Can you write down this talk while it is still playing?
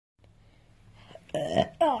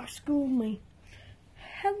Oh, excuse me.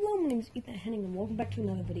 Hello, my name is Ethan Henning, and welcome back to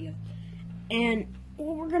another video. And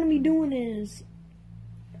what we're going to be doing is,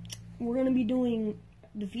 we're going to be doing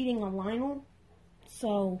defeating a Lynel.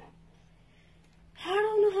 So, I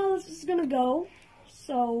don't know how this is going to go.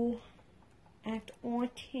 So, act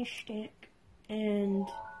autistic, and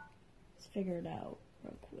let's figure it out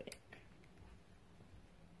real quick.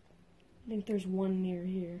 I think there's one near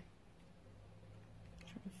here.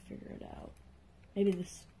 Trying to figure it out. Maybe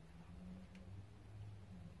this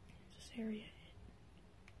area.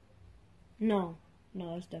 No,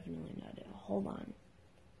 that's definitely not it. Hold on.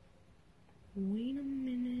 Wait a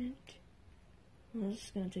minute. Oh, this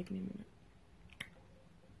is gonna take me a minute.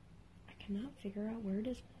 I cannot figure out where it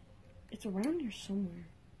is. It's around here somewhere.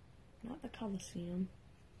 Not the Coliseum.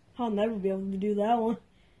 I'll never be able to do that one.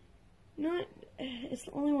 It's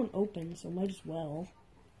the only one open, so might as well.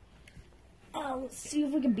 Let's see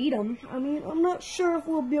if we can beat him. I mean, I'm not sure if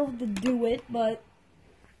we'll be able to do it, but,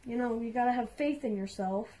 you know, you gotta have faith in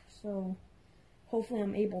yourself, so hopefully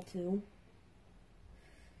I'm able to.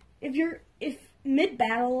 If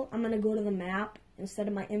mid-battle, I'm gonna go to the map instead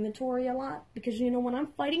of my inventory a lot, because, you know, when I'm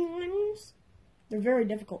fighting Lynels, they're very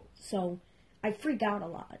difficult, so I freak out a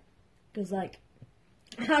lot, because, like,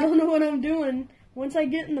 I don't know what I'm doing. Once I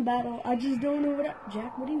get in the battle, I just don't know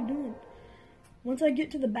Jack, what are you doing? Once I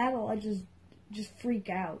get to the battle, I just freak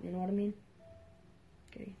out, you know what I mean?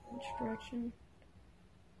 Okay, which direction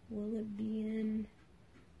will it be in?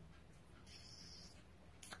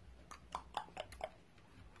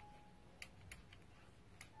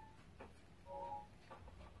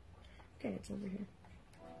 Okay, it's over here.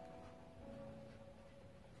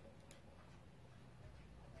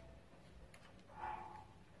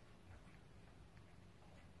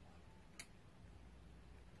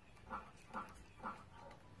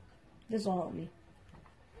 This will help me.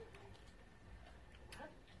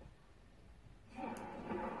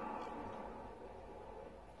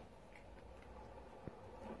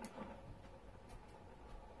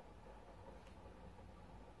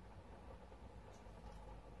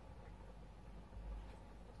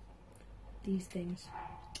 These things.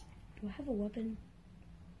 Do I have a weapon?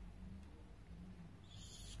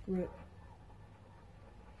 Screw it.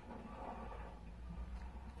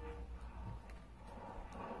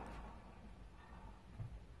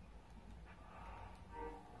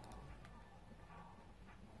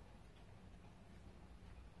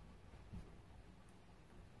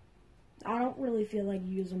 I don't really feel like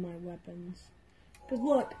using my weapons. Because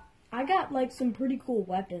look, I got like some pretty cool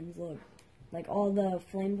weapons, look. Like all the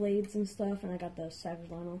flame blades and stuff, and I got the Savage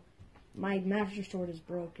Lynel. My Master Sword is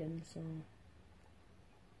broken, so...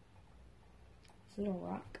 Is it a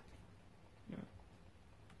rock? No.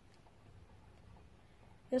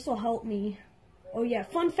 This will help me. Oh yeah,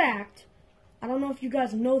 fun fact. I don't know if you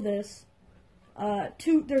guys know this.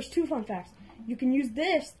 There's two fun facts. You can use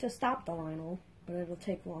this to stop the Lynel, but it'll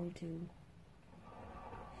take long to...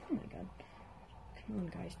 Oh my god. Come on,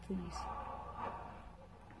 guys, please.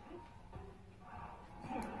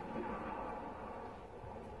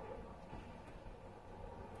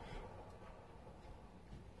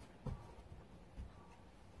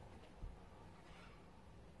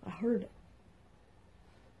 I heard it.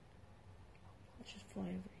 Let's just fly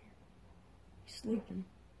over here. He's sleeping.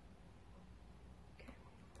 Okay.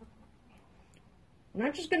 I'm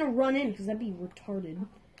not just gonna run in because that'd be retarded.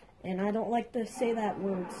 And I don't like to say that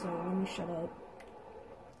word, so let me shut up.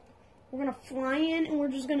 We're gonna fly in and we're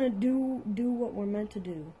just gonna do what we're meant to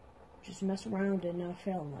do. Just mess around and not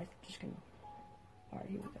fail in life. Just gonna. Alright,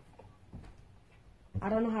 here we go. I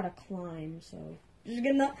don't know how to climb, so. Just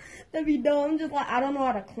gonna. That'd be dumb. Just like, I don't know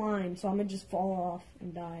how to climb, so I'm gonna just fall off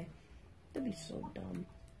and die. That'd be so dumb.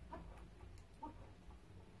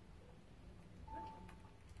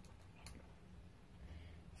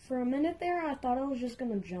 For a minute there, I thought I was just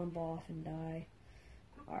gonna jump off and die.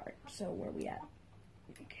 Alright, so where are we at?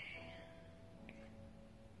 Okay.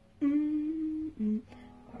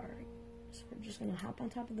 Alright, so we're just gonna hop on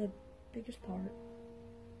top of the biggest part.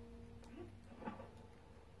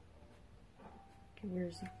 Okay, where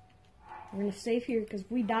is he? We're gonna save here, because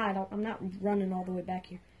if we died, I'm not running all the way back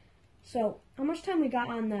here. So, how much time we got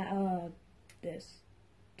on that, this?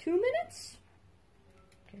 2 minutes?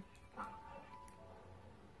 Okay.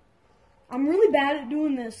 I'm really bad at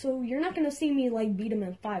doing this, so you're not gonna see me, like, beat him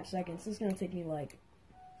in 5 seconds. It's gonna take me, like,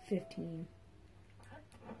 15.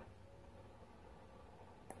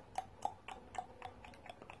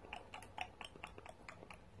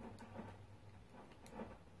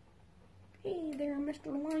 Hey there, Mr.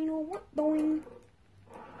 Lynel, what doing?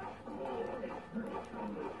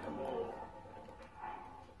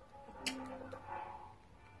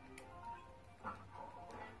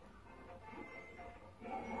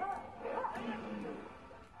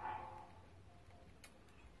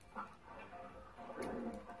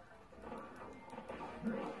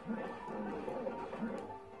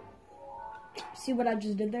 See what I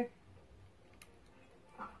just did there?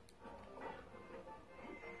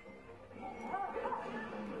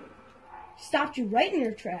 Stopped you right in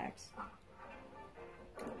your tracks.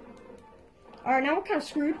 Alright, now we're kind of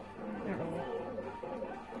screwed. Not really.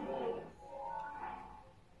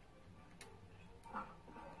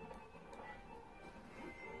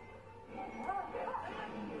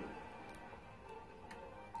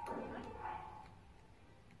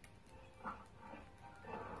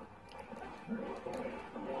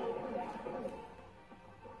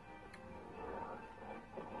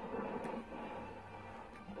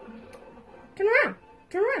 Turn around!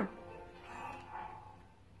 Turn around!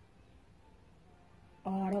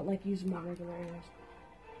 Oh, I don't like using my regular arrows.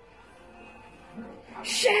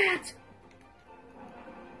 Shit!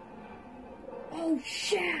 Oh,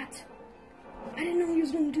 shit! I didn't know he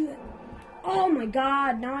was going to do that. Oh my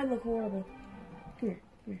god, now I look horrible. Come here,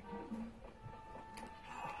 come here.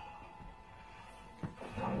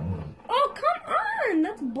 Oh, come on!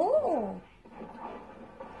 That's bull!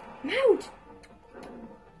 Mount!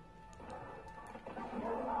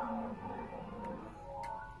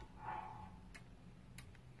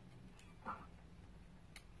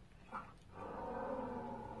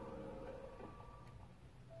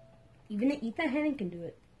 Even an Ethan Henning can do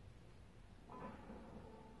it.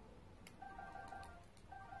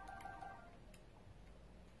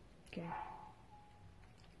 Okay.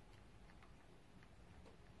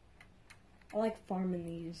 I like farming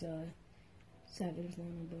these savage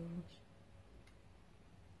Lynel bows.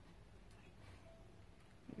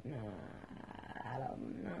 Nah, I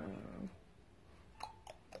don't know.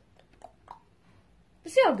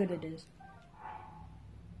 Let's see how good it is.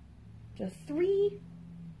 Just 3.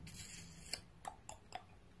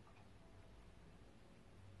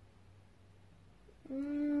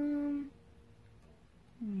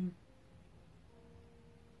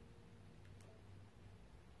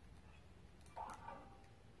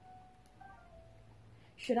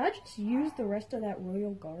 Should I just use the rest of that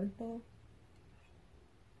Royal Guard bow?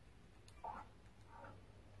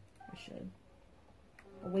 I should.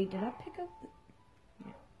 Oh wait, did I pick up the...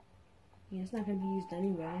 Yeah. Yeah, it's not going to be used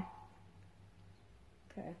anyway.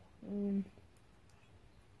 Okay.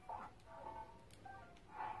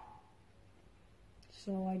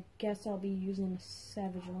 So I guess I'll be using a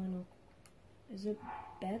Savage Lynel. Is it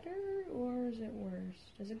better or is it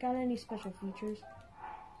worse? Does it got any special features?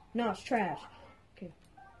 No, it's trash. Okay.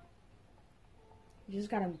 You just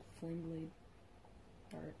got a flame blade.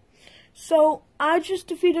 Alright. So I just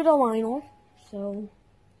defeated a Lynel. So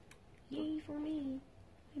yay for me.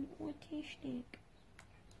 I'm autistic.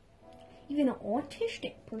 Even an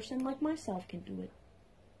autistic person like myself can do it.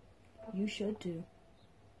 You should too.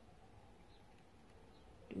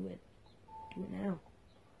 Do it. Do it now.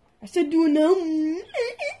 I said do it now.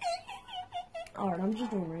 Alright, I'm just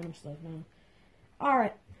doing random stuff now.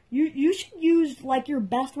 Alright. You should use like your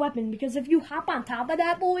best weapon, because if you hop on top of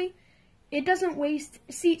that boy, it doesn't waste.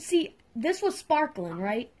 See, this was sparkling,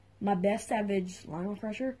 right? My best Savage Lynel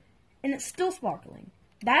Crusher, and it's still sparkling.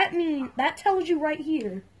 That tells you right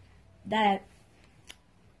here that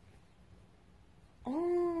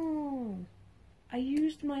I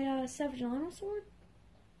used my Savage Lynel sword.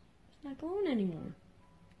 It's not glowing anymore.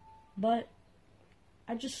 But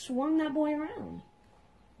I just swung that boy around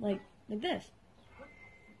like this.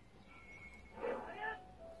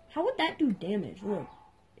 How would that do damage? Look,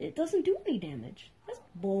 it doesn't do any damage. That's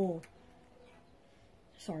bull.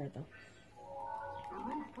 Sorry though.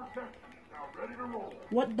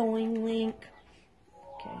 What doing, Link?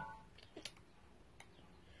 Okay.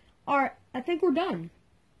 Alright, I think we're done.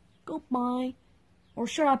 Goodbye. Or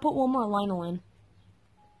should I put one more Lynel in?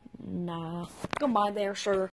 Nah. Goodbye there, sir.